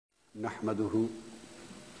نحمده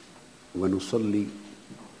ونصلي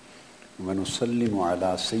ونسلم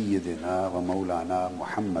على سيدنا ومولانا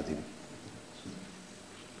محمد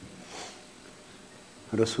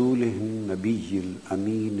رسوله النبي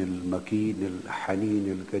الأمين المكين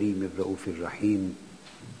الحنين الكريم الرؤوف الرحيم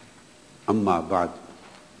أما بعد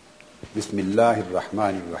بسم الله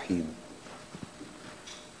الرحمن الرحيم.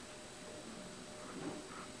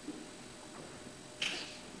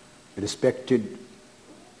 Respected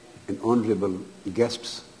and honorable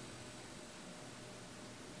guests,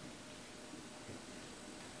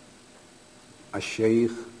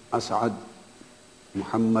 Al-Shaykh As'ad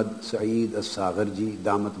Muhammad Saeed Al-Sagharji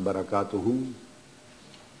Damat Barakatuhum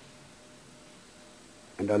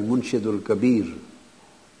and Al-Munshid Al-Kabir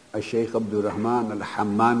Al-Shaykh Abdul Rahman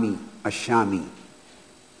Al-Hammami Al-Shami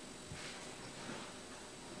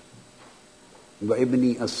wa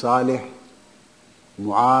Ibni Al-Salih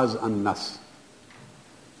Muaz An-Nas,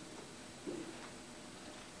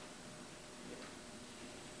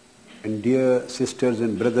 and dear sisters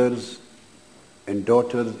and brothers and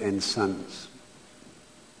daughters and sons,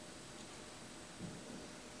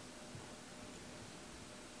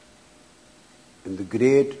 and the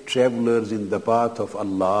great travelers in the path of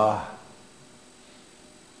Allah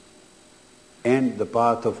and the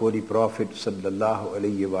path of Holy Prophet sallallahu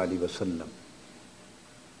alaihi wasallam,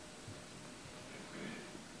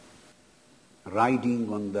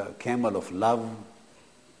 riding on the camel of love,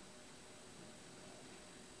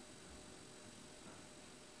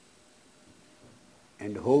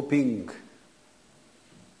 and hoping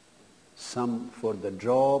some for the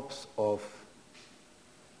drops of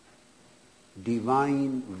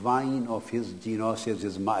divine wine of His gnosis,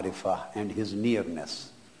 His ma'rifah and His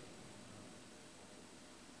nearness.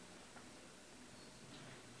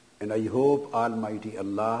 And I hope Almighty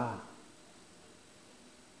Allah,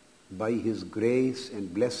 by His grace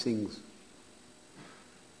and blessings,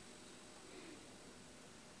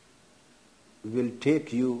 will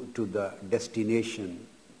take you to the destination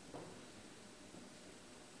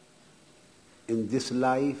in this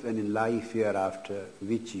life and in life hereafter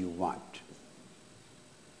which you want.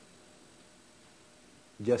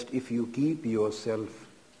 Just if you keep yourself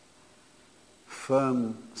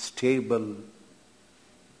firm, stable,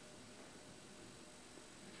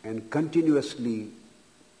 and continuously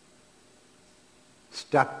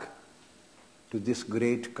stuck to this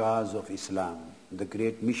great cause of Islam, the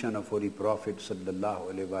great mission of Holy Prophet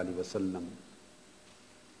sallallahu alaihi wasallam,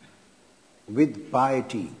 with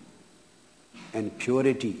piety and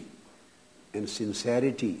purity and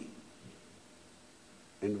sincerity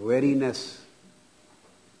and wariness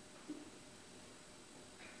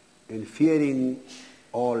and fearing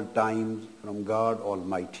all times from God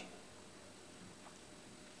Almighty.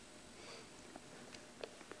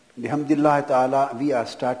 Alhamdulillah ta'ala, we are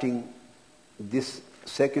starting this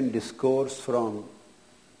second discourse from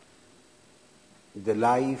the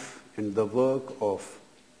life and the work of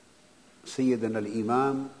Sayyidina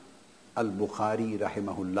al-Imam Al-Bukhari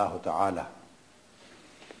rahimahullah ta'ala.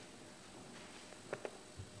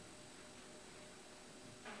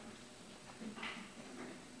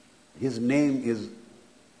 His name is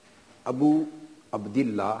Abu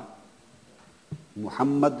Abdullah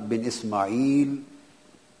Muhammad bin Ismail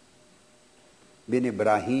bin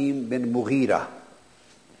Ibrahim bin Mughira.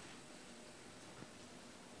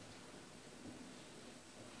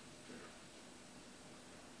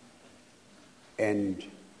 And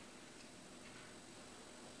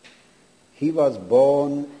he was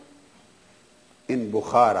born in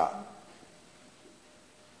Bukhara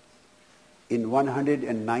in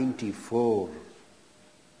 194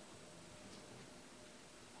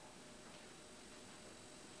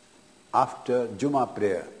 after Jummah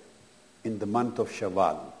prayer in the month of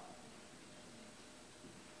Shawwal.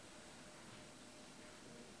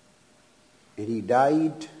 And he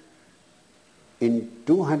died in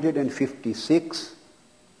 256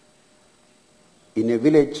 in a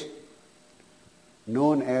village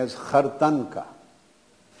known as Khartanka,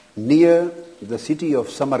 near the city of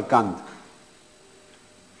Samarkand,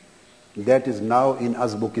 that is now in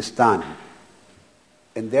Uzbekistan.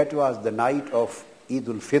 And that was the night of Eid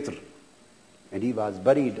al-Fitr. And he was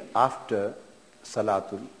buried after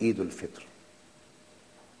Salatul Eid al-Fitr,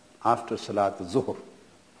 after Salatul Zuhr.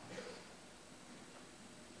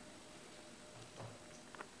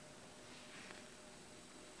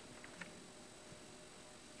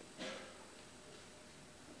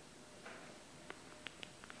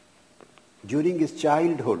 During his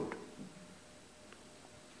childhood,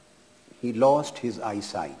 he lost his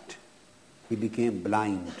eyesight. He became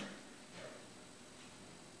blind.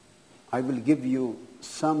 I will give you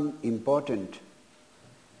some important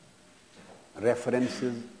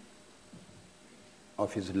references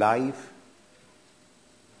of his life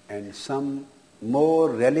and some more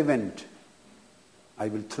relevant, I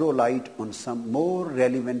will throw light on some more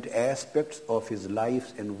relevant aspects of his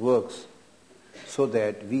life and works so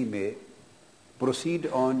that we may proceed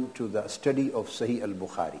on to the study of Sahih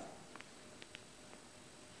al-Bukhari.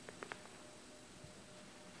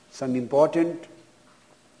 Some important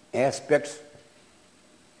aspects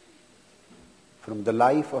from the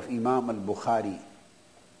life of Imam al-Bukhari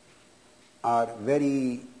are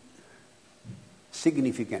very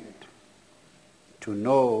significant to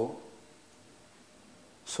know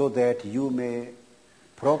so that you may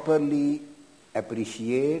properly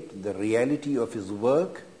appreciate the reality of his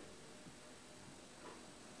work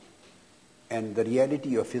and the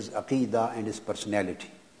reality of his aqeedah and his personality.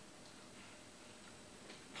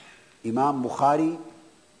 Imam Bukhari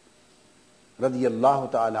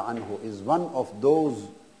radiyallahu ta'ala anhu is one of those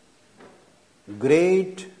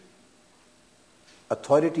great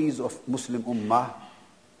authorities of Muslim Ummah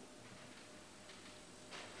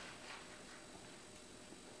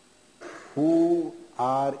who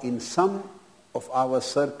are in some of our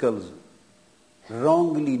circles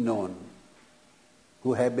wrongly known,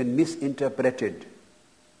 who have been misinterpreted,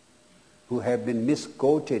 who have been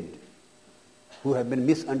misquoted, who have been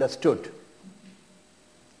misunderstood.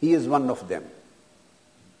 He is one of them.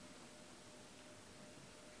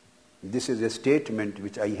 This is a statement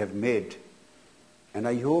which I have made, and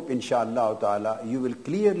I hope inshallah ta'ala you will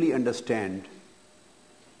clearly understand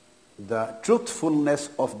the truthfulness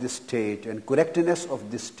of this state and correctness of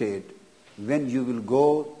this state when you will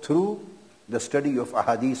go through the study of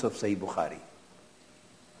ahadith of Sahih Bukhari.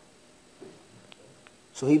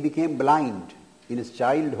 So he became blind in his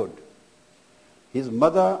childhood. His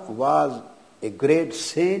mother was a great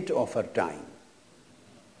saint of her time.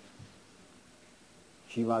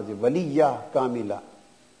 She was a waliyah kamila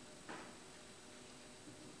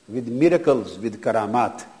with miracles, with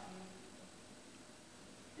karamat.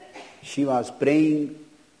 She was praying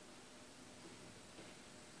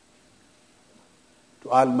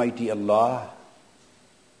to Almighty Allah.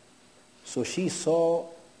 So she saw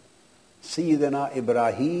Sayyidina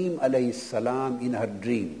Ibrahim alayhi salam in her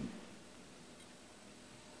dream.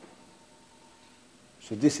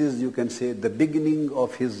 So this is, you can say, the beginning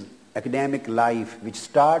of his academic life, which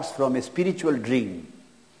starts from a spiritual dream.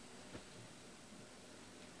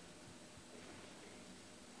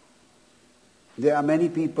 There are many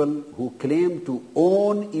people who claim to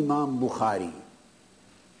own Imam Bukhari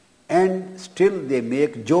and still they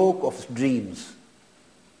make joke of dreams.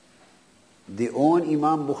 They own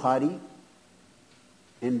Imam Bukhari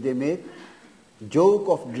and they make joke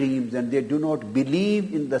of dreams and they do not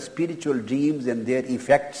believe in the spiritual dreams and their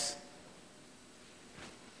effects.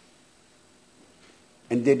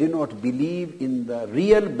 And they do not believe in the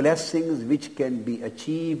real blessings which can be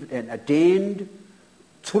achieved and attained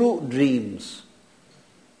through dreams.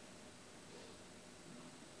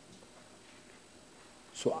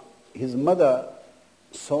 So his mother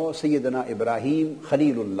saw Sayyidina Ibrahim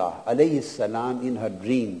Khalilullah alayhi salam in her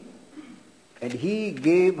dream, and he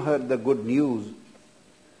gave her the good news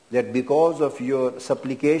that because of your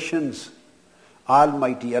supplications,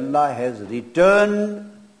 Almighty Allah has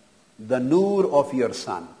returned the nur of your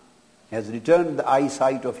son, has returned the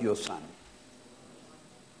eyesight of your son.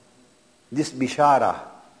 This bishara,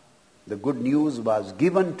 the good news, was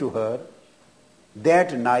given to her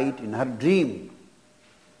that night in her dream.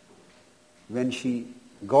 When she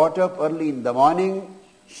got up early in the morning,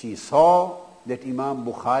 she saw that Imam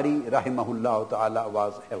Bukhari rahimahullah ta'ala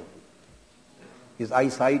was healthy. His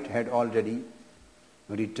eyesight had already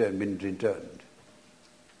been returned.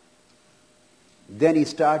 Then he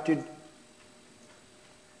started,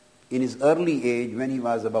 in his early age, when he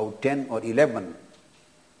was about 10 or 11,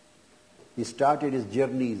 he started his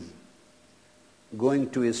journeys, going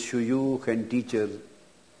to his shuyukh and teachers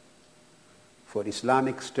for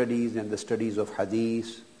Islamic studies and the studies of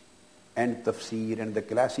hadith and tafsir and the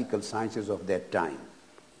classical sciences of that time.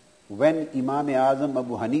 When Imam Azam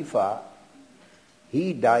Abu Hanifa,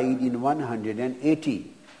 he died in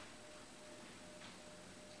 180.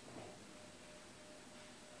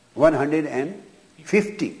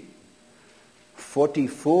 150.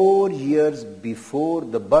 44 years before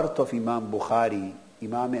the birth of Imam Bukhari,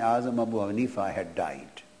 Imam Azam Abu Hanifa had died.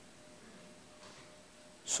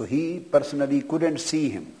 So he personally couldn't see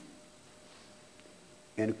him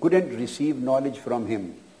and couldn't receive knowledge from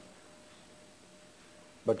him.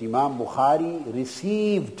 But Imam Bukhari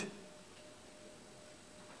received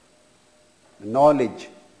knowledge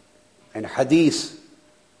and hadith.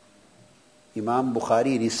 Imam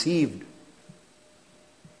Bukhari received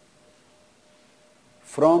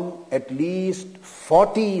from at least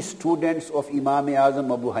 40 students of Imam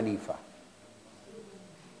Azam Abu Hanifa.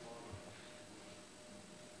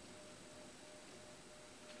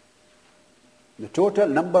 The total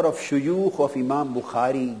number of shuyukh of Imam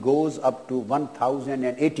Bukhari goes up to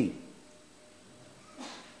 1080.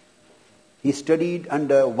 He studied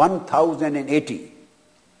under 1080.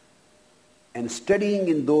 And studying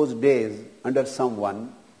in those days under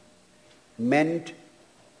someone meant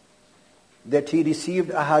that he received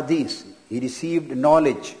ahadith, he received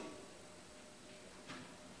knowledge.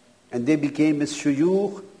 And they became his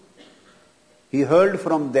shuyukh. He heard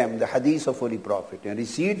from them the hadith of Holy Prophet and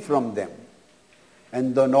received from them.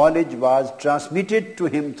 And the knowledge was transmitted to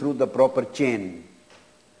him through the proper chain.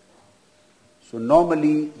 So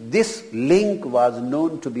normally this link was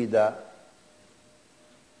known to be the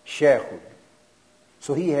shaykhud.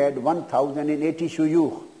 So he had 1080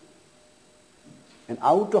 shuyukh. And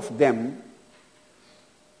out of them,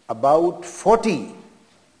 about 40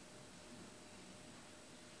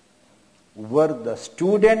 were the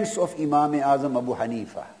students of Imam Azam Abu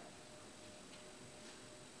Hanifa.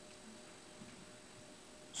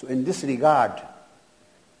 So in this regard,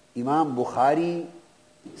 Imam Bukhari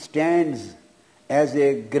stands as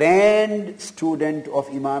a grand student of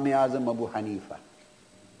Imam Azam Abu Hanifa.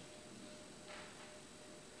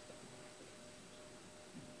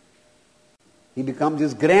 He becomes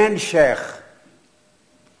his grand sheikh.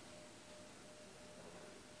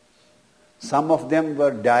 Some of them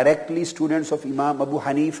were directly students of Imam Abu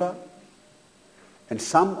Hanifa, and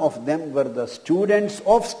some of them were the students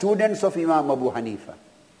of Imam Abu Hanifa.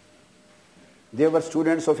 They were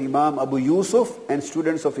students of Imam Abu Yusuf and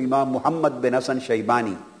students of Imam Muhammad bin Hasan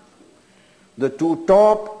Shaybani, the two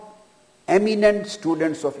top eminent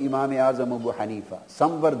students of Imam Azam Abu Hanifa.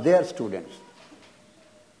 Some were their students.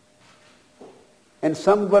 And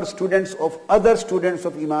some were students of other students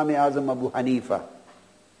of Imam Azam Abu Hanifa.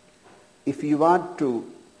 If you want to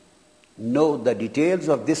know the details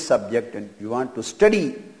of this subject and you want to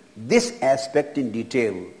study this aspect in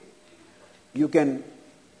detail, you can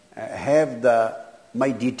have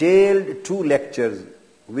my detailed 2 lectures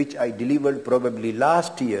which I delivered probably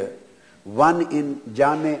last year, one in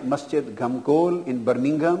Jame Masjid Ghamkol in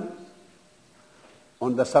Birmingham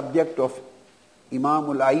on the subject of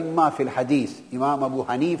Imam al-Aimma fil Hadith, Imam Abu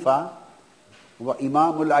Hanifa wa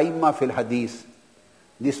Imam al-Aimma fil Hadith.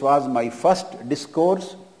 This was my first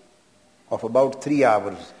discourse of about 3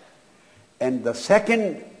 hours. And the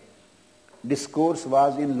second discourse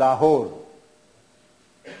was in Lahore.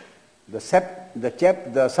 The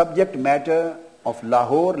subject matter of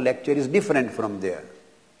Lahore lecture is different from there,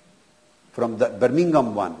 from the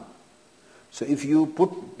Birmingham one. So if you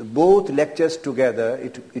put both lectures together,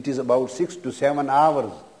 it is about 6 to 7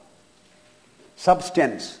 hours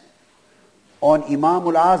substance on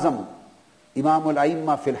Imam al-Azam, Imam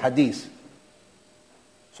al-Aimma fil Hadith.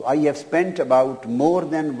 So I have spent about more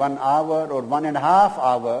than 1 hour or 1.5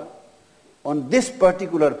 hours on this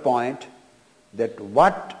particular point, that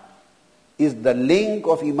what is the link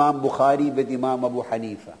of Imam Bukhari with Imam Abu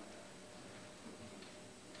Hanifa,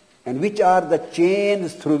 and which are the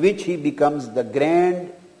chains through which he becomes the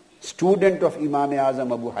grand student of Imam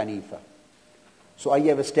Azam Abu Hanifa. So I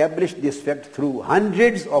have established this fact through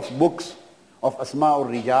hundreds of books of Asma'ur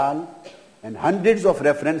Rijal and hundreds of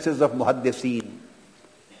references of Muhaddithin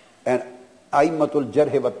and Aimmatul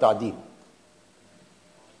Jarh wa Ta'dil.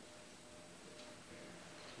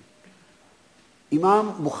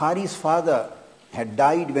 Imam Bukhari's father had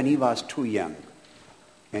died when he was too young,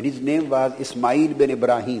 and his name was Ismail bin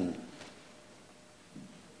Ibrahim.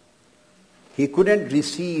 He couldn't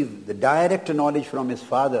receive the direct knowledge from his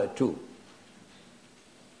father too,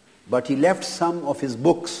 but he left some of his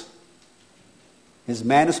books, his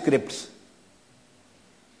manuscripts,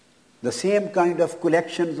 the same kind of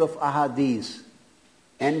collections of ahadith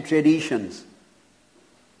and traditions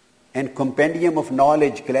and compendium of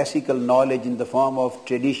knowledge, classical knowledge in the form of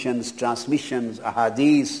traditions, transmissions,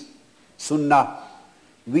 ahadith, sunnah,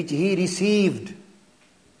 which he received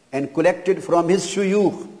and collected from his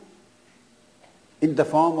shuyukh in the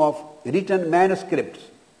form of written manuscripts.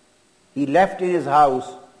 He left in his house,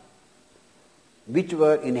 which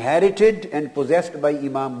were inherited and possessed by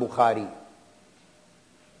Imam Bukhari.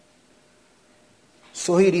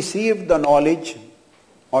 So he received the knowledge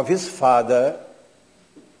of his father.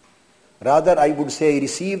 Rather, I would say he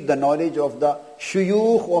received the knowledge of the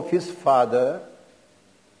shuyukh of his father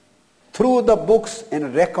through the books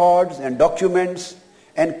and records and documents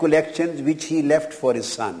and collections which he left for his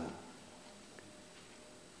son.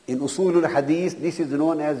 In Usulul Hadith, this is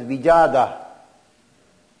known as Wijada,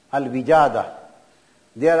 Al-Wijada.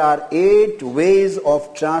 there are 8 ways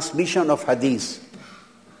of transmission of hadith.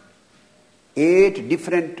 8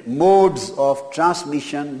 different modes of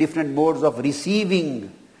transmission, different modes of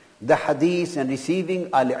receiving the hadith and receiving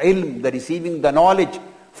al-ilm, the receiving the knowledge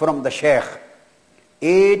from the shaykh.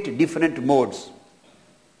 8 different modes.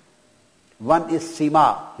 One is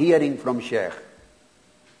sima, hearing from shaykh.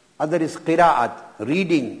 Other is qira'at,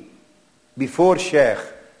 reading before shaykh.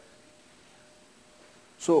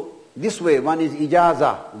 So this way, one is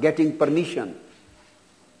ijaza, getting permission.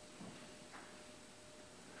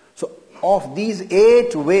 So of these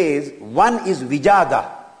 8 ways, one is vijada.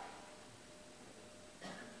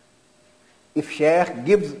 If shaykh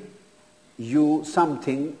gives you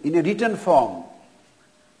something in a written form,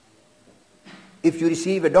 if you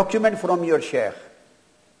receive a document from your shaykh,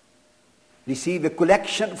 receive a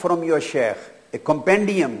collection from your shaykh, a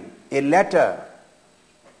compendium, a letter,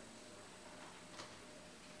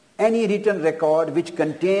 any written record which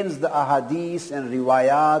contains the ahadith and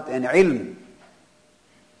riwayat and ilm,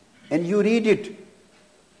 and you read it,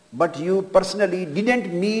 but you personally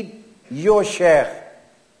didn't meet your shaykh.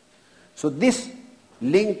 So this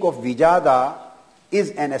link of vijada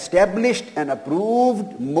is an established and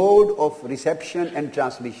approved mode of reception and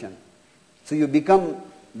transmission. So you become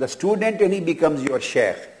the student and he becomes your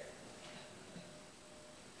shaykh.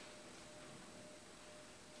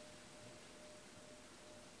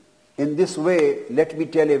 In this way, let me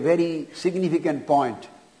tell a very significant point,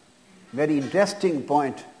 very interesting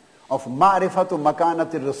point of ma'rifatu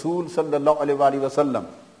makanati Rasul sallallahu alaihi wasallam.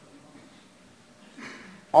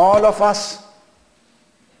 All of us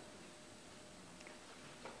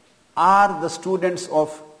are the students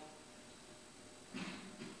of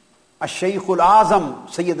Ash-Shaykhul Azam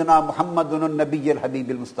Sayyidina Muhammadun al-Nabiy al-Habib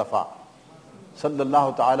al-Mustafa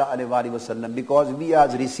sallallahu ta'ala alayhi wa sallam, because we are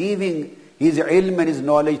receiving his ilm and his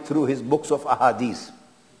knowledge through his books of ahadith,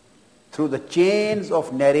 through the chains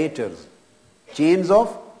of narrators. Chains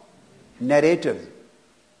of narrators.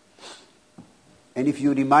 And if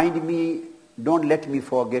you remind me, don't let me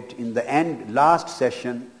forget, in the end, last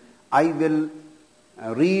session, I will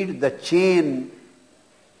read the chain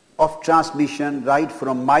of transmission right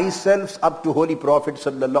from myself up to Holy Prophet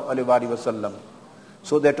sallallahu alaihi wasallam,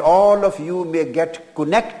 so that all of you may get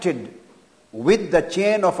connected with the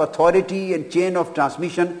chain of authority and chain of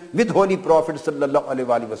transmission with Holy Prophet sallallahu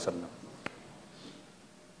alaihi wasallam.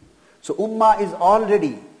 So Ummah is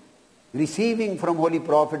already receiving from Holy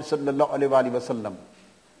Prophet sallallahu alaihi wasallam.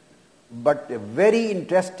 But a very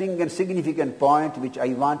interesting and significant point which I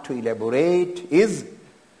want to elaborate is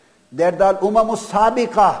that the Al-Umam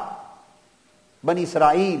As-Sabiqah, Bani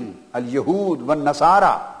Israel, Al-Yahud,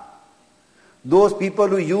 Wan-Nasara, those people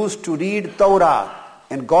who used to read Torah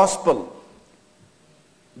and Gospel,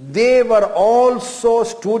 they were also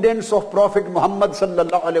students of Prophet Muhammad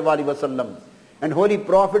sallallahu alaihi wasallam, and Holy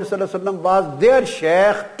Prophet sallallahu alaihi wasallam was their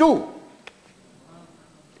sheikh too.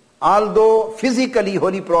 Although physically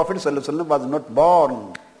Holy Prophet sallallahu alaihi wasallam was not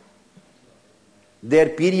born, their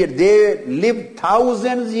period, they lived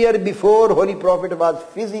thousands years before Holy Prophet was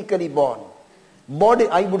physically born.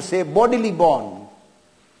 I would say bodily born,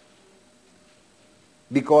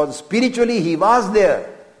 because spiritually he was there.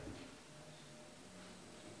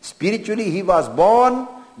 Spiritually he was born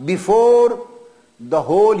before the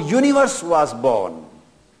whole universe was born.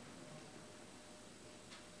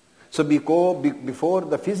 So before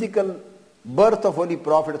the physical birth of Holy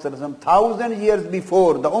Prophet sallallahu alaihi wasallam, 1,000 years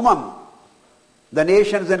before, the Umam, the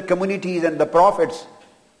nations and communities and the prophets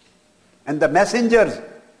and the messengers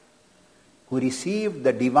who received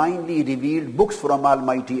the divinely revealed books from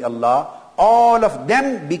Almighty Allah, all of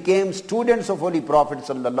them became students of Holy Prophet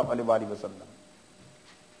sallallahu alaihi wasallam.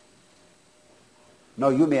 Now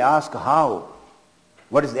you may ask how?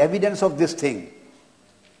 What is the evidence of this thing?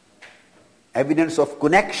 Evidence of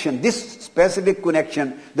connection, this specific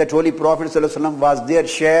connection, that Holy Prophet ﷺ was their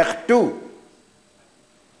sheikh too.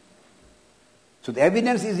 So the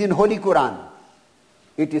evidence is in Holy Quran.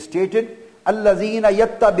 It is stated, الَّذِينَ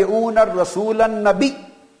يَتَّبِعُونَ الرَّسُولَ النَّبِيِّ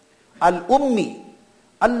الْأُمِّي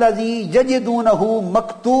الَّذِي يَجِدُونَهُ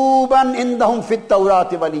مَكْتُوبًا عِنْدَهُمْ فِي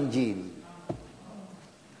التَّوْرَاةِ وَالْإِنْجِيلِ.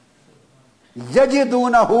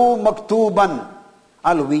 يَجِدُونَهُ مَكْتُوبًا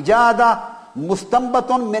الْوِجَادَةِ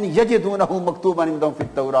مستنبط من يجدونه مكتوبا عندهم في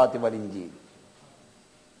التوراة والإنجيل.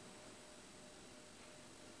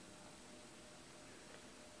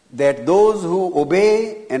 That those who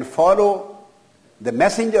obey and follow the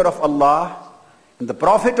messenger of Allah and the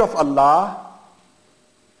prophet of Allah,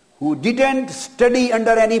 who didn't study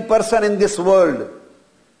under any person in this world,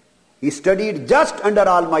 he studied just under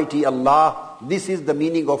Almighty Allah. This is the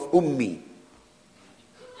meaning of ummi.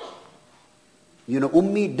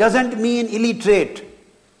 Ummi doesn't mean illiterate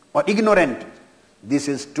or ignorant. This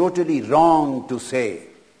is totally wrong to say.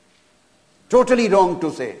 Totally wrong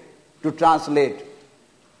to say, to translate.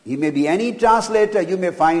 He may be any translator. You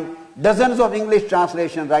may find dozens of English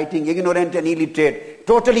translation writing ignorant and illiterate.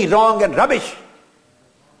 Totally wrong and rubbish.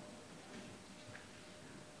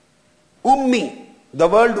 Ummi, the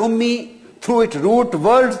word ummi, through its root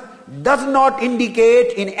words, does not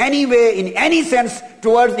indicate in any way, in any sense,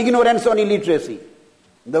 towards ignorance or illiteracy.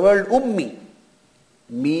 The word ummi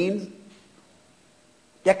means,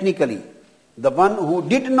 technically, the one who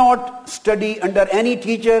did not study under any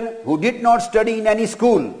teacher, who did not study in any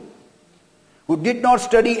school, who did not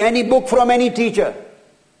study any book from any teacher.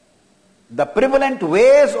 The prevalent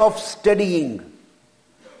ways of studying,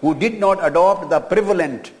 who did not adopt the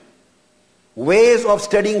prevalent ways of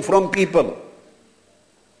studying from people.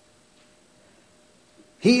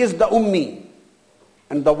 He is the ummi.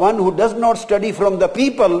 And the one who does not study from the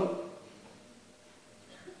people,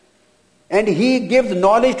 and he gives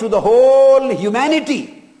knowledge to the whole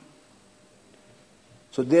humanity.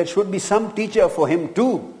 So there should be some teacher for him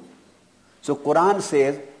too. So Quran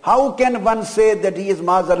says, how can one say that he is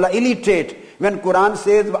maazallah illiterate when Quran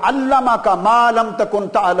says, وَعَلَّمَكَ مَا لَمْ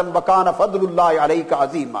تَكُنْ تَعْلَمْ وَكَانَ فَضْلُ اللَّهِ عَلَيْكَ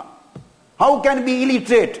عَظِيمًا. How can be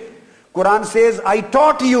illiterate? Quran says, I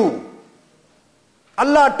taught you.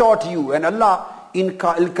 Allah taught you, and Allah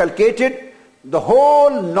inculcated the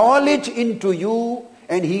whole knowledge into you,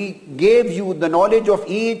 and He gave you the knowledge of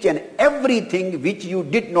each and everything which you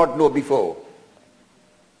did not know before.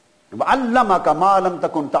 وَعَلَّمَكَ مَا لَمْ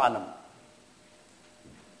تَكُنْ تَعْلَمْ.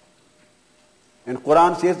 And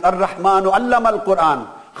Quran says, Ar-Rahmanu allama al-Quran,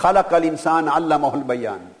 khalaqa al-insan allamahu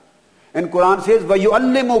al-bayan. And Quran says,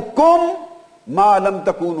 وَيُعَلِّمُكُمْ مَا لَمْ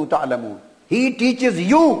تَكُونُوا تَعْلَمُونَ. He teaches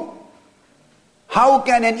you. How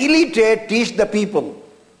can an illiterate teach the people?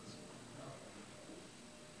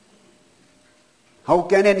 How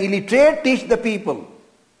can an illiterate teach the people?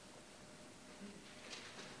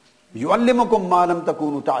 يُعَلِّمُكُمْ مَا لَمْ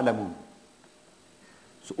تَكُونُوا تَعْلَمُونَ.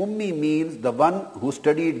 So ummi means the one who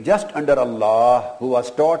studied just under Allah, who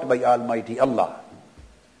was taught by Almighty Allah.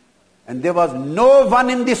 And there was no one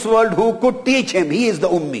in this world who could teach him. He is the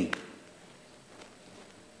ummi.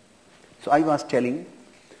 So I was telling,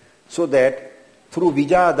 so that through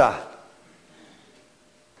Vijada,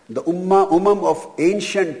 the Ummah of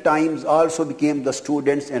ancient times also became the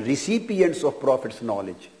students and recipients of Prophet's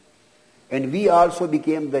knowledge. And we also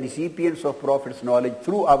became the recipients of Prophet's knowledge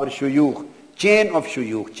through our shuyukh,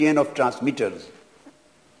 chain of transmitters.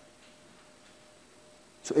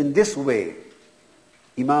 So in this way,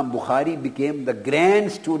 Imam Bukhari became the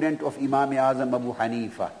grand student of Imam Azam Abu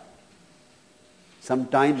Hanifa.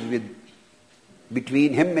 Sometimes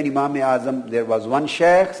between him and Imam Azam there was one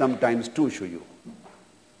shaykh, sometimes two shuyukh.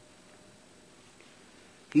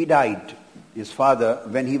 He died, his father,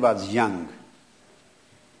 when he was young.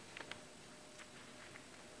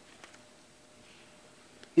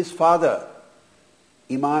 His father,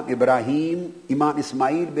 Imam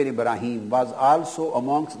Ismail bin Ibrahim, was also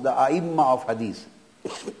amongst the A'immah of Hadith.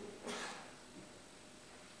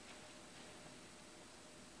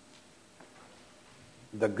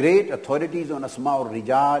 The great authorities on Asma'ul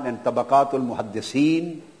Rijal and Tabaqatul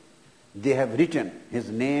Muhaddiseen, they have written his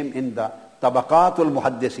name in the Tabaqatul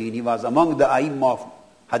Muhaddiseen. He was among the A'immah of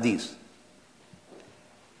Hadith.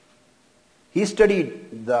 He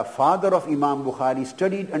studied, the father of Imam Bukhari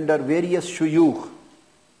studied under various shuyukh.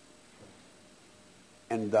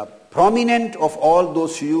 And the prominent of all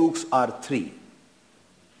those shuyukhs are three.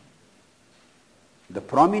 The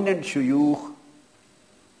prominent shuyukh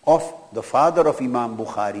of the father of Imam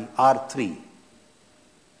Bukhari are three.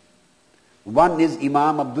 One is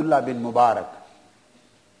Imam Abdullah bin Mubarak.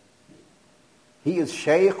 He is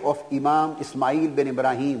Shaykh of Imam Ismail bin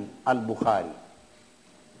Ibrahim al-Bukhari.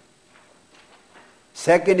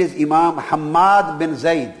 Second is Imam Hammad bin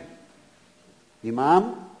Zayd.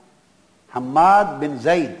 Imam Hammad bin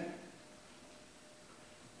Zayd.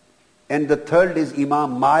 And the third is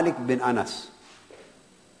Imam Malik bin Anas.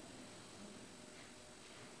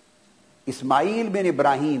 Ismail bin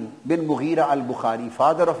Ibrahim bin Mughira al-Bukhari,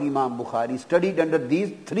 father of Imam Bukhari, studied under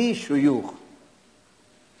these three shuyukh.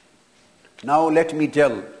 Now let me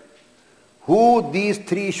tell who these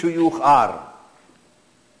three shuyukh are.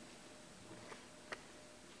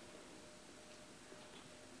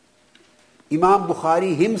 Imam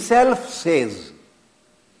Bukhari himself says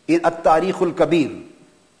in At-Tariq al-Kabir,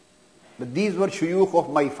 but these were shuyukh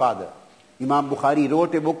of my father. Imam Bukhari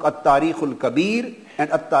wrote a book, At-Tariq al-Kabir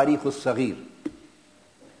and At-Tariq al-Saghir.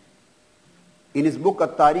 In his book,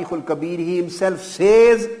 At-Tariq al-Kabir, he himself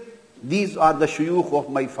says, these are the shuyukh of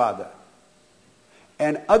my father.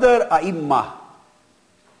 and other A'immah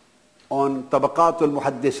on Tabaqatul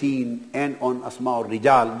Muhaddiseen and on Asma'ul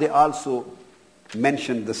Rijal, they also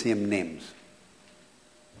mentioned the same names.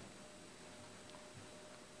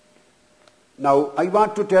 Now, I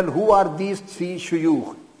want to tell who are these three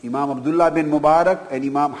shuyukh, Imam Abdullah bin Mubarak and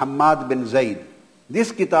Imam Hammad bin Zayd.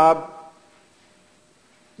 This kitab,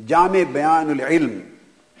 Jami Bayanul Ilm,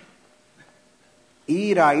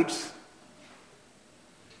 he writes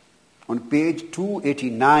on page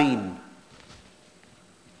 289,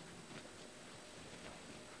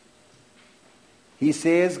 he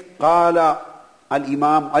says, Qala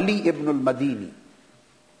al-Imam Ali ibn al-Madini,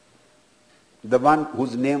 the one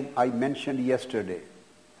whose name I mentioned yesterday.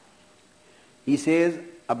 He says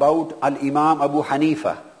about Al-Imam Abu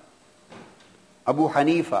Hanifa. Abu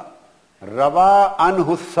Hanifa, Rawa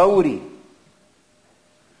anhu Thawri,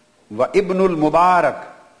 wa Ibn al-Mubarak,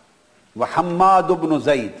 wa Hammad ibn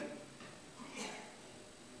Zayd,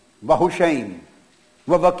 wa Hushaym,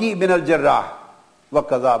 wa Waki bin al-Jarrah, wa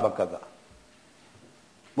kaza wa kaza.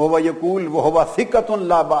 Wa yaqul wa huwa thiqatun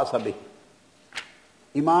la ba'sa bih.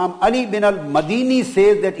 Imam Ali bin al-Madini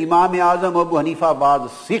says that Imam Azam Abu Hanifa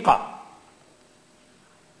was thiqa.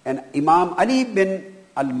 And Imam Ali bin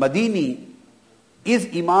al-Madini is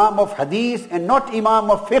Imam of Hadith and not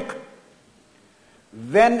Imam of Fiqh.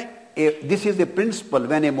 This is a principle.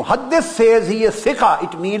 When a Muhaddis says he is thiqa,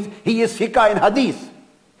 it means he is thiqa in Hadith.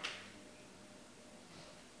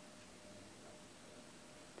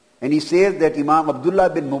 And he says that Imam Abdullah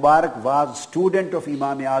bin Mubarak was student of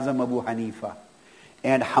Imam Azam Abu Hanifa.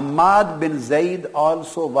 And Hammad bin Zayd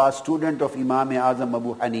also was student of Imam Azam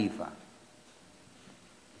Abu Hanifa.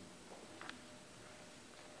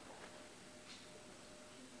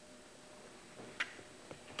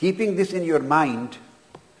 Keeping this in your mind,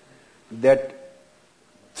 that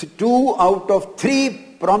 2 out of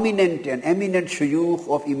 3 prominent and eminent shuyukh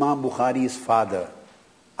of Imam Bukhari's father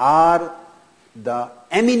are the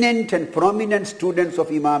eminent and prominent students of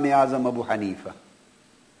Imam Azam Abu Hanifa.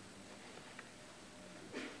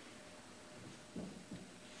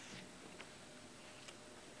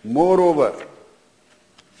 Moreover,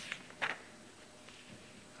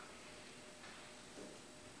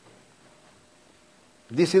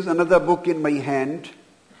 this is another book in my hand,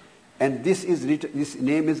 and this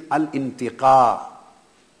name is Al-Intiqa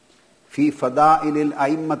fi Fada'il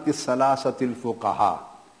al-A'immat al-Salasat al-Fuqaha.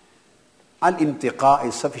 Al-Intiqa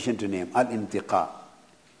is sufficient name, Al-Intiqa,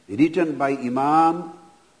 written by Imam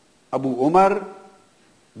Abu Umar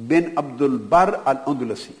bin Abdul Bar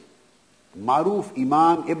al-Andalusi, Maruf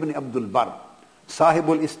Imam Ibn Abdul Bar,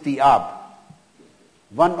 Sahibul Isti'ab,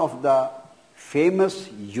 one of the famous,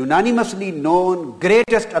 unanimously known,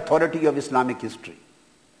 greatest authority of Islamic history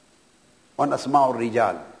on Asma'ul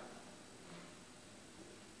Rijal,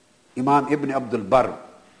 Imam Ibn Abdul Bar.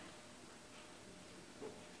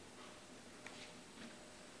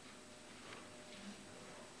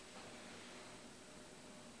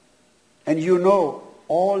 And you know,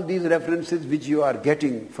 all these references which you are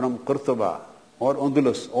getting from Qurtuba or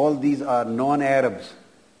Andalus, all these are non-Arabs.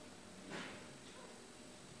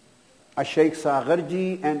 Shaykh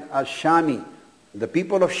Sagharji and Shami, the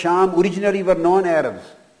people of Sham originally were non-Arabs.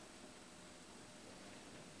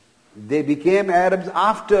 They became Arabs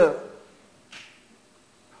after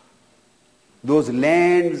those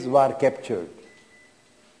lands were captured.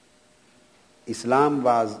 Islam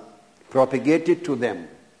was propagated to them.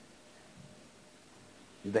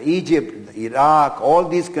 The Egypt, the Iraq, all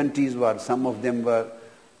these countries were, some of them were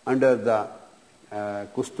under the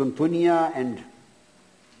Qustantunia and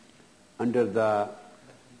under the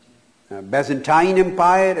Byzantine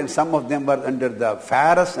Empire, and some of them were under the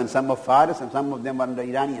Faris, and some of them were under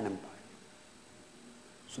Iranian Empire.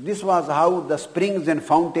 So this was how the springs and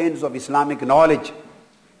fountains of Islamic knowledge,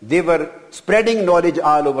 they were spreading knowledge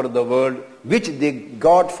all over the world, which they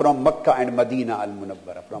got from Makkah and Medina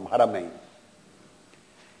al-Munawwara, from Haramain.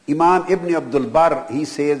 Imam Ibn Abdul Bar, he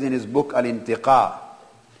says in his book Al-Intiqa,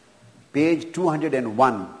 page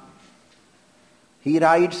 201, he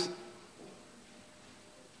writes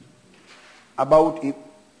about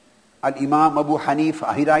Al-Imam Abu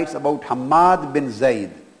Hanifa, he writes about Hammad bin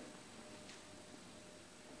Zayd.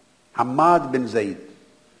 Hammad bin Zayd.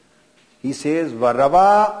 He says,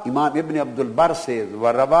 وَرَوَى, Imam Ibn Abdul Bar says,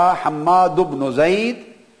 وَرَوَى Hammad ibn Zayd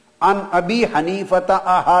an Abi Hanifata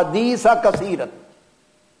ahadisa kasirat.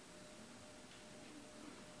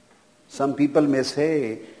 Some people may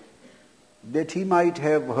say that he might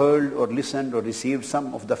have heard or listened or received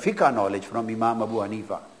some of the fiqh knowledge from Imam Abu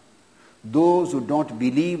Hanifa. Those who don't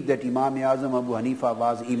believe that Imam Azam Abu Hanifa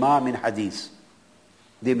was Imam in Hadith,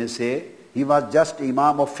 they may say he was just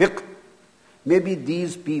Imam of fiqh, Maybe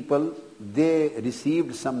these people, they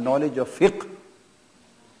received some knowledge of fiqh.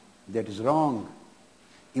 That is wrong.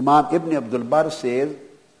 Imam Ibn Abdul Barr says,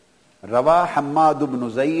 Rawa Hammad ibn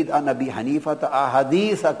Zayd an Abi Hanifata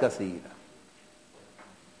ahaditha kaseera.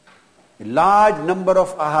 A large number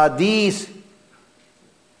of ahadith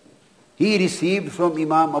he received from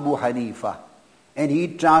Imam Abu Hanifa, and he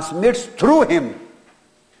transmits through him.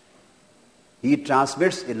 He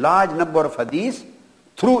transmits a large number of hadiths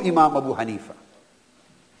through Imam Abu Hanifa.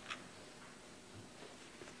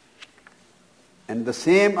 And the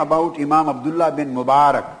same about Imam Abdullah bin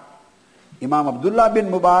Mubarak. Imam Abdullah bin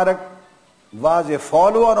Mubarak was a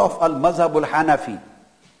follower of Al-Mazhab al-Hanafi.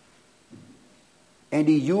 And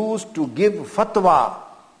he used to give fatwa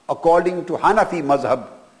according to Hanafi mazhab,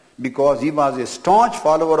 because he was a staunch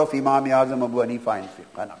follower of Imam Azam Abu Hanifa in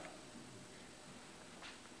fiqh. Hanafi.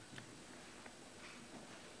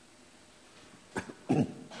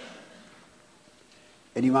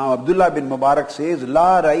 And Imam Abdullah bin Mubarak says,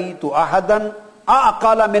 La ra'aytu ahadan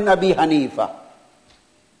aqala min Abi Hanifa.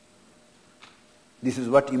 This is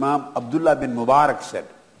what Imam Abdullah bin Mubarak said.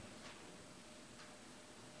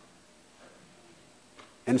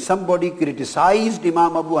 And somebody criticized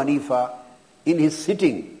Imam Abu Hanifa in his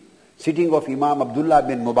sitting of Imam Abdullah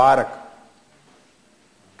bin Mubarak.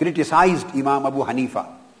 Criticized Imam Abu Hanifa.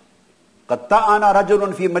 قَدْ تَعَنَا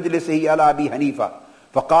رَجُلٌ فِي مَجْلِسِهِ عَلَى أَبِي حَنِيفَةَ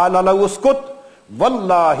فَقَالَ لَهُ اسْكُتْ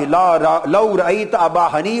وَاللَّهِ لَوْ رَأَيْتَ أَبَا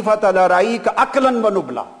حَنِيفَةَ لَرَأَيْكَ أَكْلًا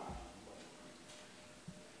وَنُبْلًا.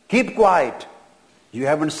 Keep quiet. You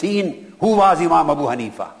haven't seen who was Imam Abu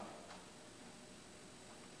Hanifa.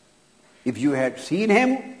 If you had seen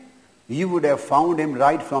him, you would have found him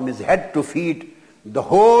right from his head to feet, the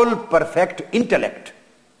whole perfect intellect.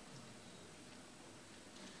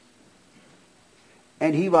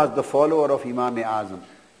 And he was the follower of Imam Azam,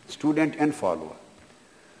 student and follower.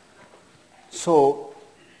 So,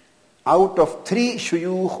 out of 3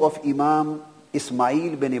 shuyukh of Imam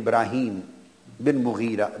Ismail bin Ibrahim bin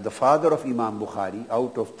Mughira, the father of Imam Bukhari,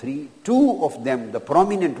 out of 3, 2 of them, the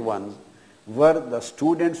prominent ones, were the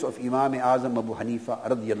students of Imam Azam Abu Hanifa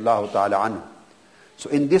radiyallahu ta'ala anhu. So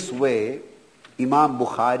in this way, Imam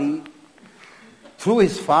Bukhari, through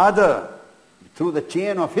his father, through the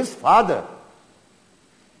chain of his father,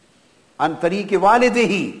 an tariq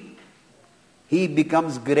walidihi, he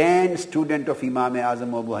becomes grand student of Imam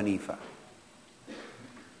Azam Abu Hanifa.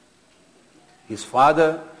 His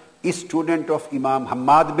father is student of Imam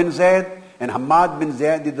Hammad bin Zayd, and Hammad bin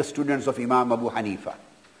Zayd is the students of Imam Abu Hanifa.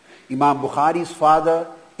 Imam Bukhari's father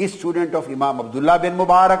is student of Imam Abdullah bin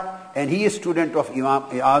Mubarak, and he is student of Imam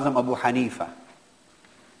Azam Abu Hanifa.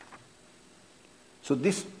 So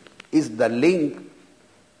this is the link,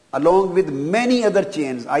 along with many other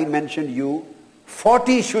chains. I mentioned you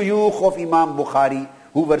 40 shuyukh of Imam Bukhari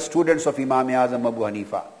who were students of Imam Azam Abu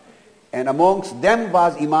Hanifa. And amongst them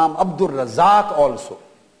was Imam Abdul Razak also.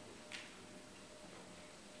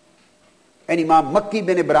 And Imam Makki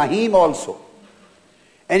bin Ibrahim also.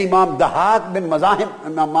 And Imam Dahak bin Mazahim,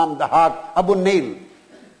 Imam Dahak, Abu Nail.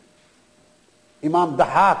 Imam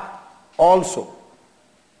Dahak also.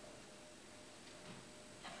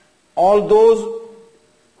 All those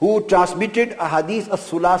who transmitted a hadith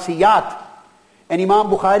as-sulasiyat. And Imam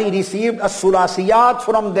Bukhari received as-sulasiyat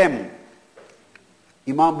from them.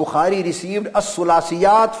 Imam Bukhari received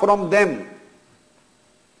as-sulasiyat from them.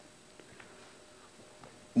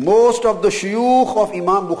 Most of the shuyukh of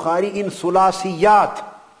Imam Bukhari in sulasiyat.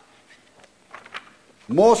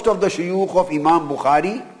 Most of the shuyukh of Imam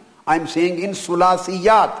Bukhari, I am saying in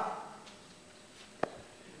sulasiyat,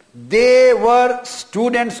 they were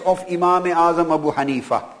students of Imam Azam Abu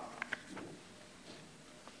Hanifa.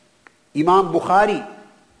 Imam Bukhari,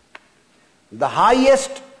 the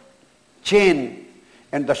highest chain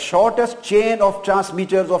and the shortest chain of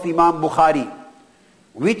transmitters of Imam Bukhari,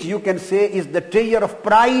 which you can say is the treasure of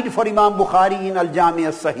pride for Imam Bukhari in Al-Jami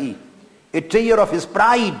As-Sahih, a treasure of his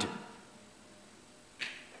pride.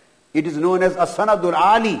 It is known as As-Sanadul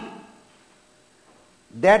Ali.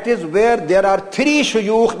 That is where there are 3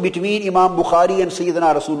 shuyukh between Imam Bukhari and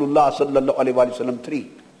Sayyidina Rasulullah sallallahu alaihi wasallam.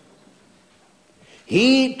 3.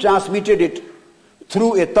 He transmitted it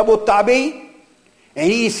through a tabu tabi,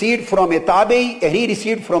 and he received from a tabi, and he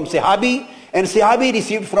received from sahabi, and sahabi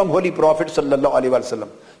received from Holy Prophet sallallahu alaihi wasallam.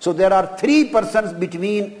 So there are 3 persons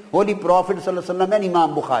between Holy Prophet sallallahu alaihi wasallam and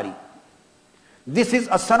Imam Bukhari. This is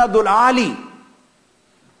As-Sanadul Ali,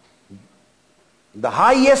 the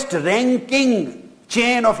highest ranking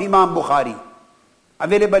chain of Imam Bukhari,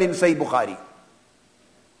 available in Sahih Bukhari,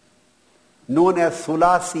 known as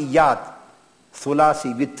Sulasiyat,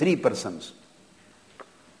 Sulasi with 3 persons.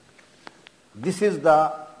 This is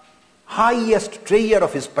the highest treasure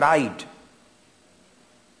of his pride.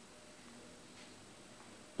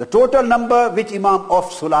 The total number which Imam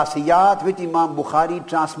of Sulasiyat, which Imam Bukhari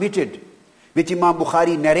transmitted, which Imam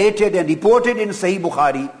Bukhari narrated and reported in Sahih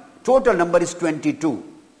Bukhari, total number is 22.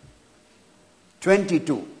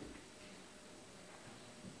 22.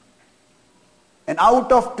 And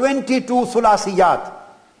out of 22 Sulasiyat,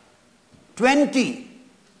 20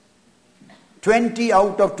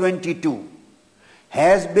 out of 22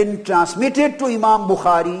 has been transmitted to Imam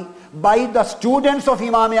Bukhari by the students of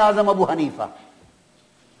Imam Azam Abu Hanifa.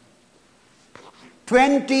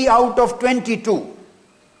 20 out of 22.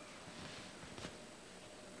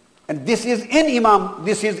 And this is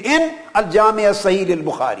in Al-Jami' al-Sahih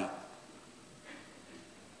al-Bukhari.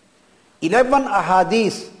 11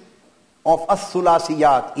 ahadith of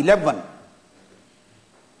As-Sulasiyat, 11.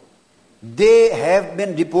 They have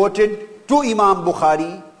been reported to Imam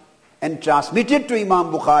Bukhari and transmitted to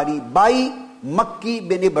Imam Bukhari by Makki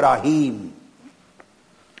bin Ibrahim.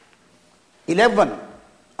 11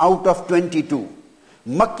 out of 22.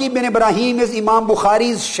 Makki bin Ibrahim is Imam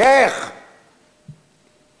Bukhari's Shaykh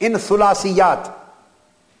in Sulasiyat.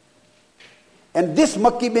 And this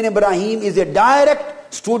Makki bin Ibrahim is a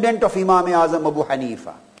direct student of Imam Azam Abu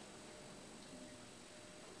Hanifa.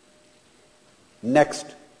 Next.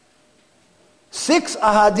 6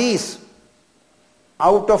 ahadith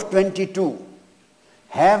out of 22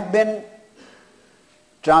 have been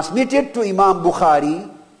transmitted to Imam Bukhari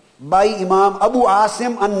by Imam Abu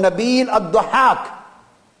Asim al-Nabil al-Dhahak.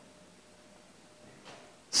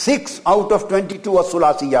 6 out of 22 are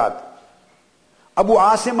Sulasiyat. Abu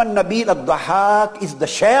Asim al-Nabil al-Dhahak is the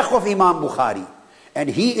Shaykh of Imam Bukhari, and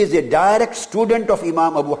he is a direct student of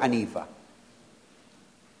Imam Abu Hanifa.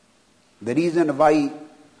 The reason why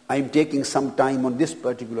I am taking some time on this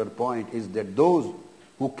particular point is that those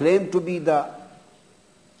who claim to be the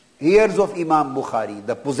heirs of Imam Bukhari,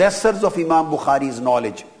 the possessors of Imam Bukhari's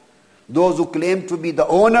knowledge, those who claim to be the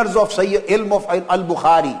owners of ilm of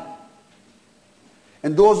Al-Bukhari,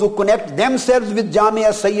 and those who connect themselves with Jami'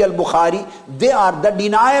 Sahih al-Bukhari, they are the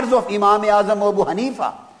deniers of Imam Azam Abu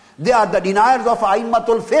Hanifa. They are the deniers of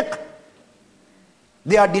A'immatul Fiqh.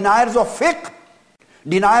 They are deniers of fiqh,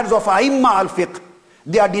 deniers of A'imma al-Fiqh.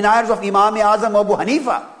 They are deniers of Imam Azam Abu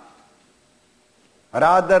Hanifa.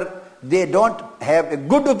 Rather, they don't have a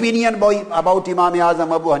good opinion about Imam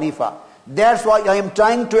Azam Abu Hanifa. That's why I am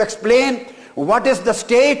trying to explain what is the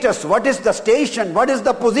status, what is the station, what is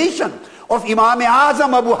the position of Imam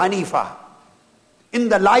Azam Abu Hanifa in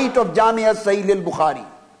the light of Jami' al-Sahih al-Bukhari.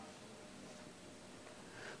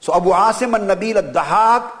 So Abu Asim al-Nabil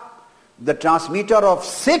al-Dhahak, the transmitter of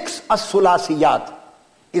 6 as-Sulasiyat,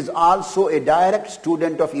 is also a direct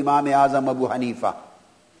student of Imam Azam Abu Hanifa.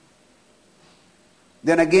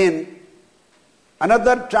 Then again,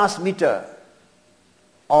 another transmitter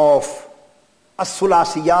of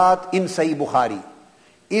as-Sulasiyat in Sahih Bukhari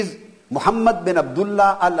is Muhammad bin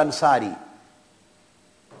Abdullah al-Ansari.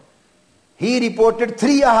 He reported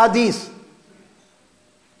 3 ahadith,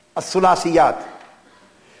 as-Sulasiyat.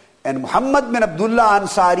 And Muhammad bin Abdullah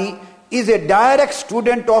Ansari is a direct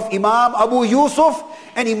student of Imam Abu Yusuf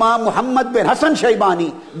and Imam Muhammad bin Hassan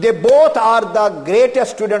Shaybani. They both are the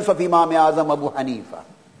greatest students of Imam Azam Abu Hanifa.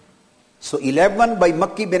 So 11 by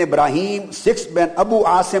Makki bin Ibrahim, 6 by Abu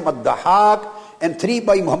Asim al-Dhahak, and 3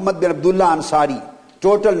 by Muhammad bin Abdullah Ansari.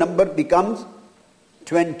 Total number becomes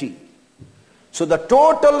 20. So the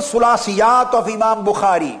total Sulasiyat of Imam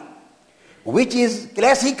Bukhari, which is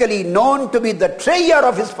classically known to be the treasure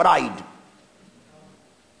of his pride,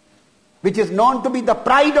 which is known to be the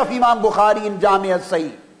pride of Imam Bukhari in Jami'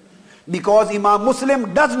 al-Sahih, because Imam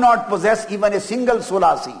Muslim does not possess even a single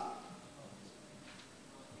Sulasi.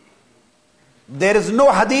 There is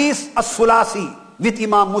no hadith as-Sulasi with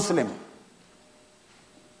Imam Muslim.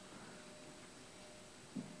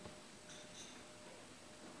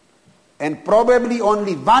 And probably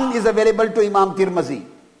only one is available to Imam Tirmizi.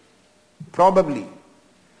 Probably.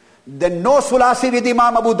 Then no Sulasi with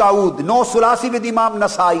Imam Abu Dawud, no Sulasi with Imam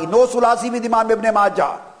Nasai, no Sulasi with Imam Ibn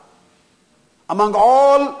Majah. Among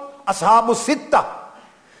all Ashabu Sitta,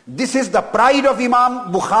 this is the pride of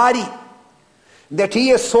Imam Bukhari, that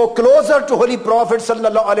he is so closer to Holy Prophet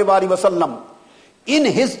sallallahu alaihi wasallam in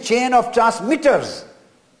his chain of transmitters,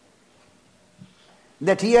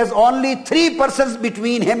 that he has only 3 persons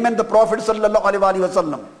between him and the Prophet sallallahu alaihi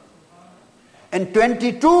wasallam. And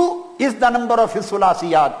 22 is the number of his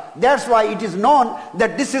Sulasiyat. That's why it is known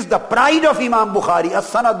that this is the pride of Imam Bukhari,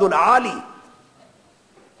 as-Sanadul Ali.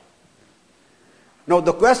 Now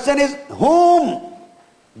the question is, whom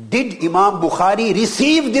did Imam Bukhari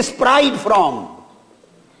receive this pride from?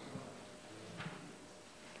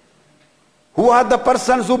 Who are the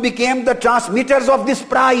persons who became the transmitters of this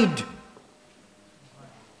pride?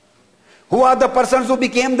 Who are the persons who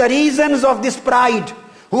became the reasons of this pride?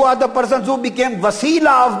 Who are the persons who became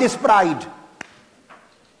wasila of this pride?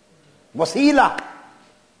 Wasila.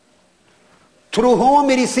 Through whom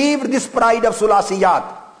he received this pride of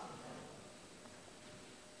sulasiyat.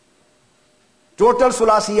 Total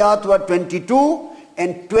sulasiyat were 22,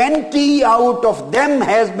 and 20 out of them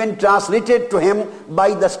has been translated to him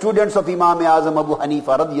by the students of Imam Azam Abu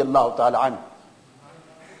Hanifa radiyallahu ta'ala anhu.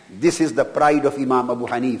 This is the pride of Imam Abu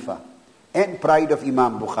Hanifa and pride of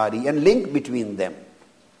Imam Bukhari, and link between them.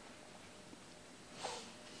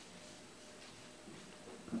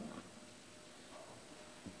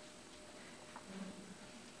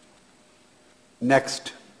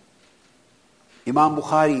 Next, Imam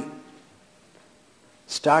Bukhari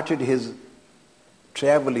started his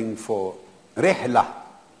traveling for rihla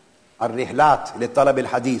or rihlat li talab al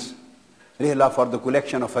hadith, rihla for the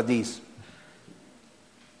collection of hadith,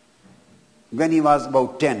 when he was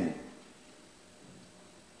about 10.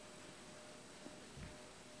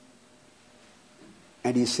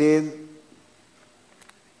 And he says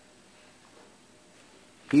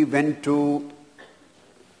he went to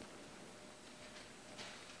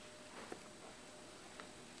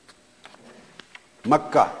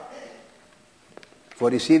Makkah for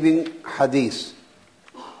receiving hadith.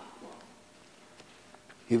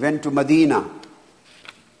 He went to Medina.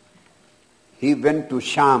 He went to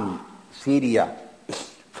Sham, Syria.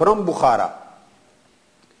 From Bukhara,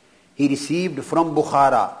 he received from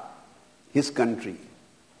Bukhara, his country.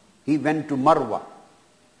 He went to Marwa.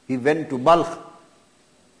 He went to Balkh.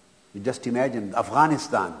 You just imagine,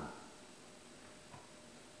 Afghanistan.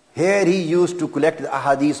 Here he used to collect the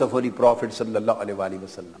ahadith of Holy Prophet sallallahu alaihi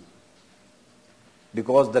wasallam.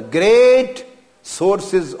 Because the great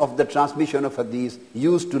sources of the transmission of hadith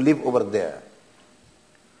used to live over there.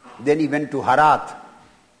 Then he went to Herat,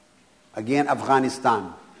 again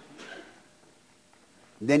Afghanistan.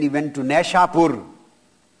 Then he went to Nishapur,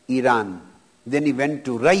 Iran. Then he went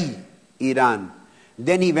to Rai, Iran.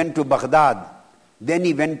 Then he went to Baghdad. Then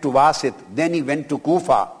he went to Wasit. Then he went to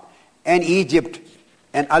Kufa and Egypt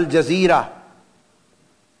and Al Jazeera.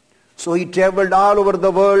 So he traveled all over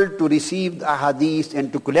the world to receive the ahadith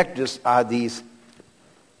and to collect this ahadith.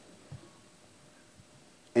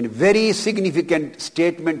 And very significant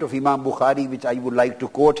statement of Imam Bukhari, which I would like to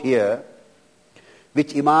quote here,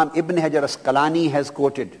 which Imam Ibn Hajar Asqalani has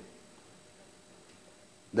quoted.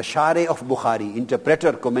 The Shareh of Bukhari,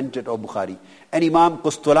 interpreter, commentator of Bukhari, and Imam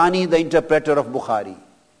Qustulani, the interpreter of Bukhari.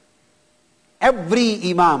 Every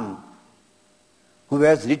Imam who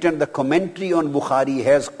has written the commentary on Bukhari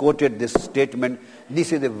has quoted this statement.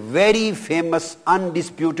 This is a very famous,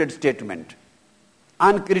 undisputed statement,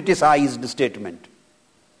 uncriticized statement,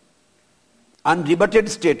 unrebutted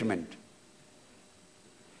statement,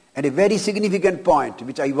 and a very significant point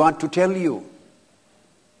which I want to tell you.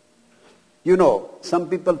 You know, some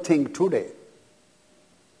people think today,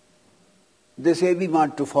 they say we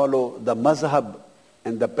want to follow the mazhab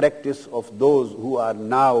and the practice of those who are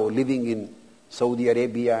now living in Saudi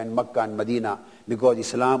Arabia and Makkah and Medina because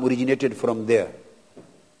Islam originated from there.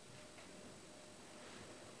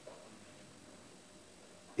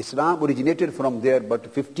 Islam originated from there, but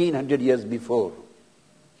 1500 years before.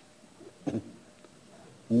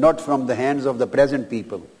 Not from the hands of the present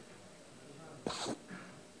people.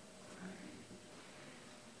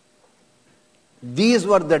 These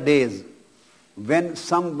were the days when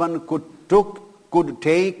someone could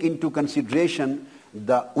take into consideration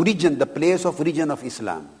the origin, the place of origin of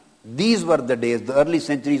Islam. These were the days, the early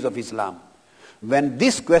centuries of Islam, when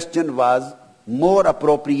this question was more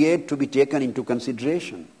appropriate to be taken into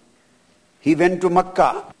consideration. He went to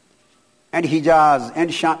Makkah and Hijaz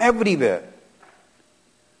and Sham, everywhere.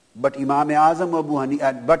 But Imam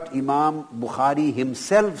Bukhari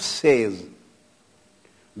himself says,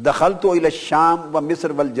 دخلت إلى الشام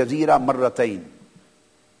ومصر والجزيرة مرتين.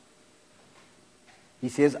 He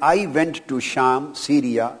says, I went to Sham,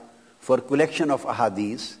 Syria, for collection of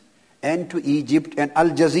ahadith, and to Egypt and Al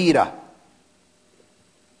Jazeera.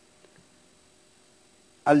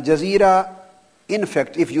 Al Jazeera, in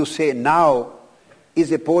fact, if you say now,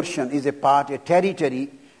 is a portion, is a part, a territory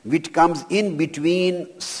which comes in between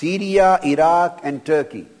Syria, Iraq and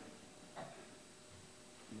Turkey.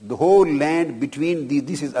 The whole land between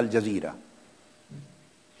this is Al Jazeera.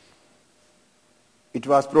 It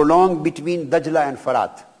was prolonged between Dajla and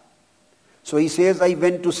Farat. So he says, I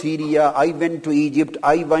went to Syria, I went to Egypt,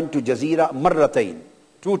 I went to Jazeera, marratain,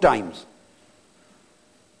 2 times.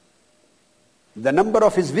 The number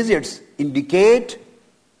of his visits indicate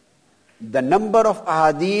the number of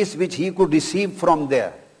ahadith which he could receive from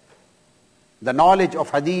there, the knowledge of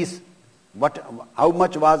hadith, how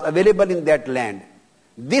much was available in that land.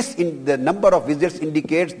 This, in the number of visits,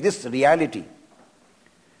 indicates this reality.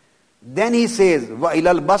 Then he says,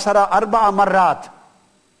 وَإِلَى الْبَصْرَ أَرْبَعَ مَرَّاتٍ.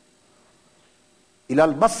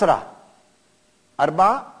 إِلَى الْبَصْرَ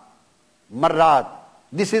أَرْبَعَ مَرَّاتٍ.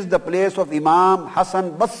 This is the place of Imam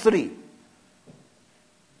Hasan Basri.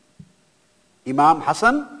 Imam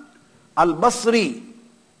Hasan al-Basri,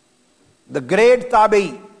 the great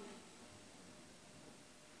Tabi'i,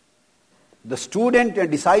 the student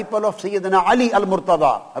and disciple of Sayyidina Ali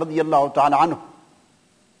al-Murtada radiyallahu ta'ala anhu.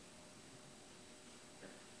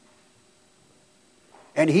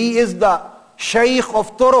 And he is the Shaykh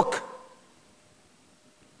of Turuk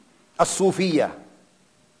as-Sufiyya.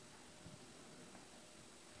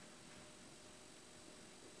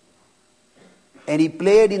 And he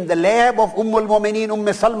played in the lab of al-Mu'mineen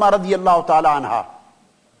Salma radiyallahu ta'ala anha.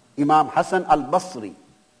 Imam Hasan al-Basri.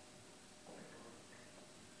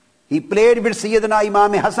 He played with Sayyidina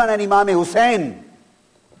Imam Hasan and Imam Hussain.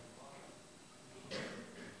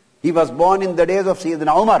 He was born in the days of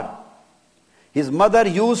Sayyidina Umar. His mother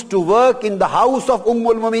used to work in the house of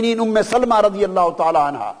al-Mu'mineen Salma radiyallahu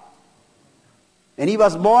ta'ala anha. And he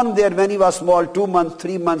was born there when he was small, 2 months,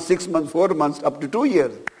 3 months, 6 months, 4 months, up to 2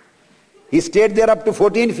 years. He stayed there up to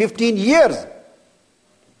 14, 15 years.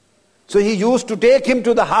 So he used to take him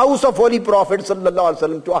to the house of Holy Prophet sallallahu alaihi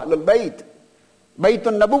wasallam, to Ahlul Bayt.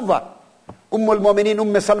 Baytun Nabuwwa. al-Mu'mineen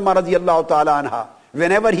Salma radiyallahu ta'ala anha.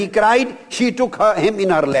 Whenever he cried, she took him in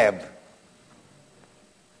her lap.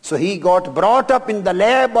 So he got brought up in the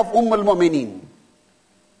lap of al-Mu'mineen.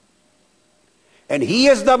 And he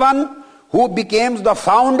is the one who became the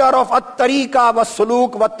founder of At-Tariqa wa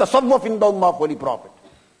Suluk wa Tasawwuf in the Ummah of Holy Prophet.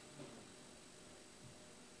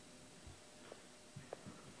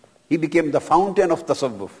 He became the fountain of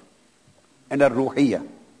Tasawwuf and Ar-Ruhiyya.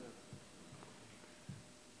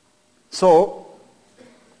 So,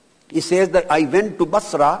 he says that I went to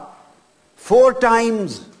Basra 4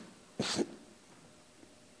 times.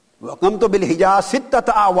 وَقَمْتُ بِالْحِجَازِ سِتَّةَ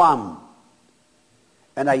أَعْوَامٍ.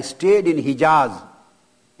 And I stayed in Hijaz.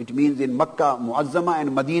 It means in Makkah Muazzama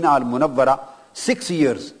and Medina al-Munawwara 6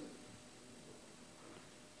 years.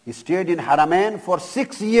 He stayed in Haramain for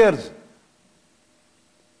 6 years.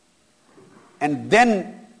 And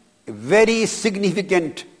then very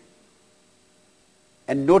significant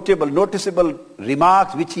and noticeable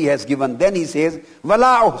remarks which he has given. Then he says,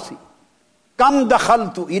 وَلَا أُحْصِي كَمْ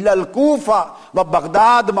دَخَلْتُ إِلَى الْكُوفَةِ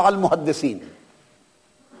وَبَغْدَادَ مَعَ الْمُحَدِّثِينَ.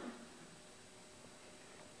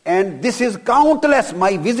 And this is countless,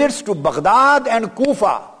 my visits to Baghdad and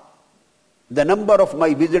Kufa. The number of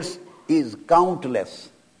my visits is countless.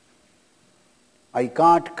 I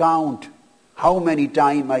can't count how many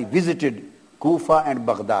times I visited Kufa and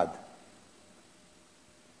Baghdad.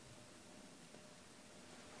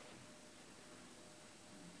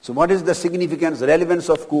 So what is the significance, relevance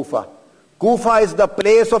of Kufa? Kufa is the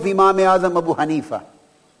place of Imam Azam Abu Hanifa,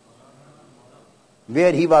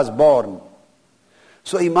 where he was born.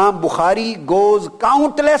 So Imam Bukhari goes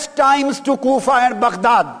countless times to Kufa and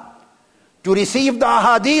Baghdad to receive the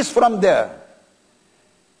ahadith from there.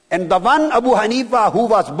 And the one Abu Hanifa who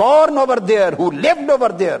was born over there, who lived over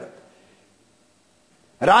there,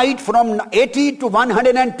 right from 80 to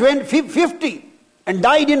 150 and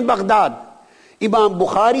died in Baghdad. Imam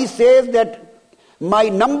Bukhari says that my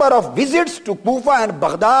number of visits to Kufa and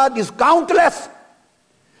Baghdad is countless.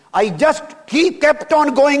 I just kept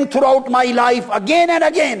on going throughout my life again and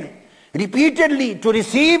again, repeatedly, to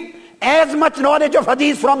receive as much knowledge of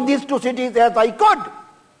hadith from these 2 cities as I could.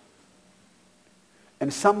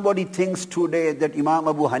 And somebody thinks today that Imam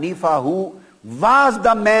Abu Hanifa, who was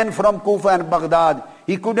the man from Kufa and Baghdad,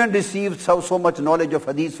 he couldn't receive so much knowledge of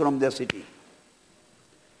hadith from their city.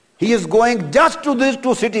 He is going just to these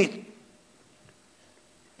 2 cities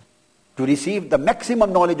to receive the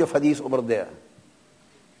maximum knowledge of hadith over there.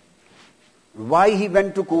 Why he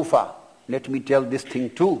went to Kufa? Let me tell this thing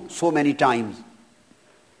too, so many times.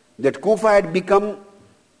 That Kufa had become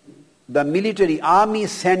the military army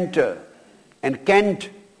center and Kent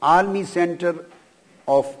army center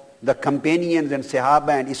of the companions and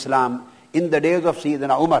Sahaba and Islam in the days of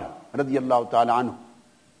Sayyidina Umar radiyallahu ta'ala anhu.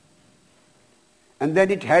 And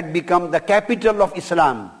then it had become the capital of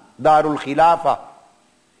Islam, Darul Khilafah,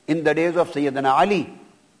 in the days of Sayyidina Ali.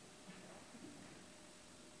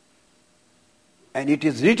 And it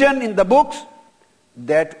is written in the books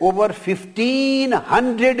that over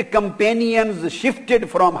 1,500 companions shifted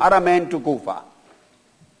from Haramain to Kufa.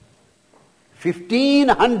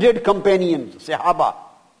 1,500 companions, Sahaba.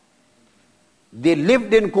 They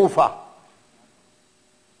lived in Kufa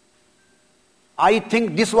I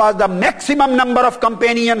think this was the maximum number of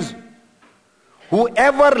companions who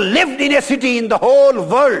ever lived in a city in the whole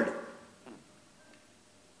world.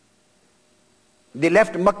 They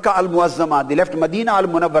left Makkah al-Muazzama, they left Medina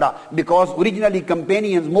al-Munawwara, because originally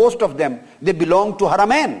companions, most of them, they belonged to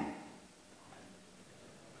Haramain.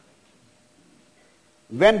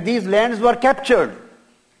 When these lands were captured,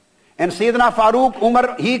 and Sayyidina Farooq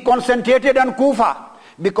Umar, he concentrated on Kufa,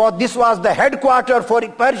 because this was the headquarter for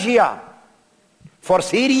Persia, for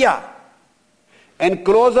Syria, and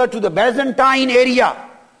closer to the Byzantine area.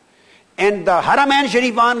 And the Haramain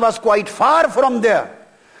Sharifan was quite far from there.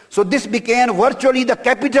 So this became virtually the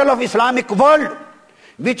capital of Islamic world,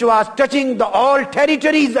 which was touching the all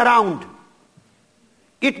territories around.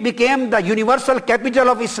 It became the universal capital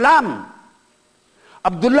of Islam.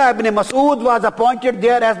 Abdullah ibn Mas'ud was appointed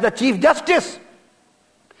there as the Chief Justice.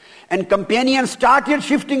 And companions started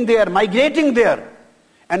shifting there, migrating there.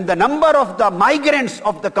 And the number of the migrants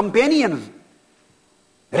of the companions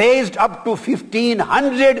raised up to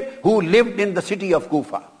 1,500 who lived in the city of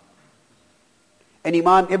Kufa. And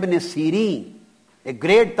Imam Ibn Sirin, a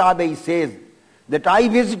great Tabi'i, says that I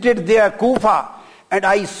visited there, Kufa, and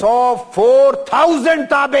I saw 4,000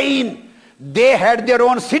 Tabi'in. They had their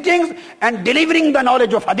own sittings and delivering the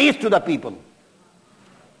knowledge of hadith to the people.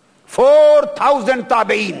 4,000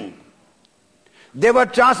 Tabi'in. They were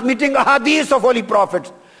transmitting hadith of holy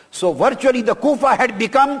prophets. So virtually the Kufa had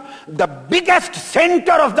become the biggest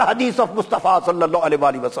center of the hadith of Mustafa sallallahu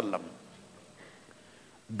alaihi wasallam.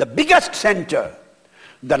 The biggest center.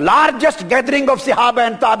 The largest gathering of Sahaba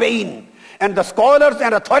and Tabi'in, and the scholars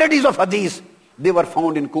and authorities of hadith, they were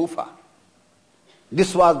found in Kufa.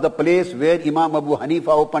 This was the place where Imam Abu Hanifa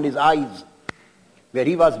opened his eyes, where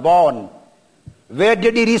he was born. Where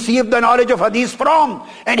did he receive the knowledge of hadith from?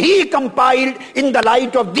 And he compiled in the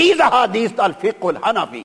light of these ahadith al-fiqh al-Hanafi.